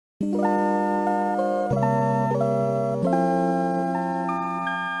Welcome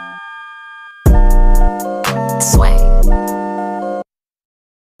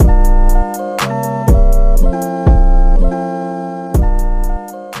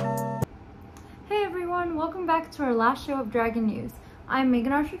back to our last show of Dragon News. I'm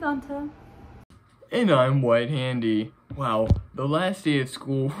Meghanasri Ghanta. And I'm Wyatt Handy. Wow, the last day of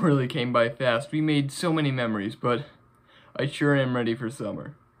school really came by fast. We made so many memories, but I sure am ready for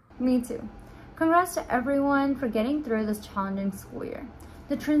summer. Me too. Congrats to everyone for getting through this challenging school year.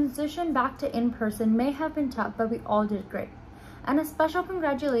 The transition back to in-person may have been tough, but we all did great. And a special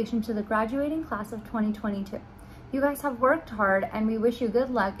congratulations to the graduating class of 2022. You guys have worked hard, and we wish you good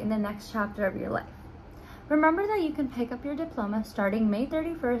luck in the next chapter of your life. Remember that you can pick up your diploma starting May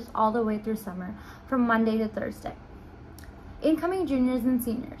 31st all the way through summer from Monday to Thursday. Incoming juniors and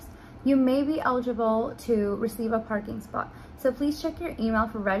seniors, you may be eligible to receive a parking spot, so please check your email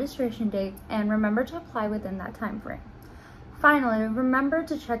for registration dates and remember to apply within that time frame. Finally, remember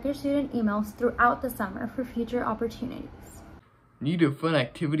to check your student emails throughout the summer for future opportunities. Need a fun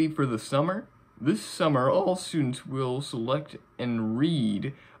activity for the summer? This summer, all students will select and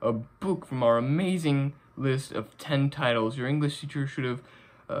read a book from our amazing list of 10 titles. Your English teacher should have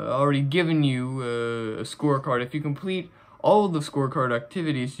already given you a scorecard. If you complete all of the scorecard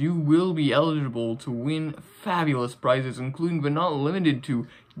activities, you will be eligible to win fabulous prizes, including but not limited to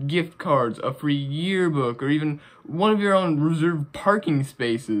gift cards, a free yearbook, or even one of your own reserved parking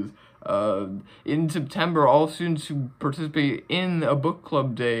spaces. In September, all students who participate in a book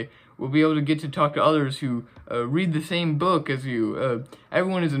club day will be able to get to talk to others who read the same book as you.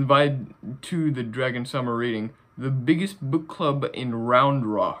 Everyone is invited to the Dragon Summer Reading, the biggest book club in Round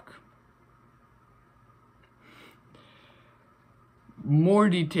Rock. More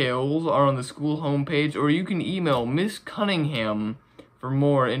details are on the school homepage, or you can email Miss Cunningham for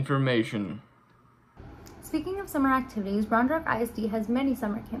more information. Speaking of summer activities, Round Rock ISD has many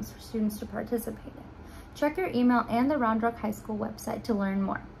summer camps for students to participate in. Check your email and the Round Rock High School website to learn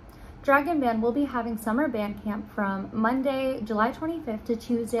more. Dragon Band will be having summer band camp from Monday, July 25th to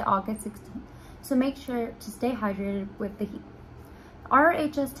Tuesday, August 16th, so make sure to stay hydrated with the heat.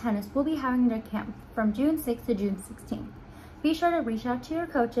 RRHS Tennis will be having their camp from June 6th to June 16th. Be sure to reach out to your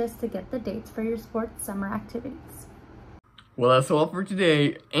coaches to get the dates for your sports summer activities. Well, that's all for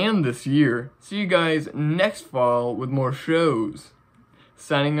today and this year. See you guys next fall with more shows.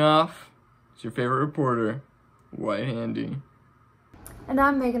 Signing off, it's your favorite reporter, Wyatt Handy. And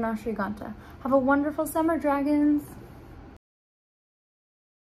I'm Meghanasri Ghanta. Have a wonderful summer, dragons!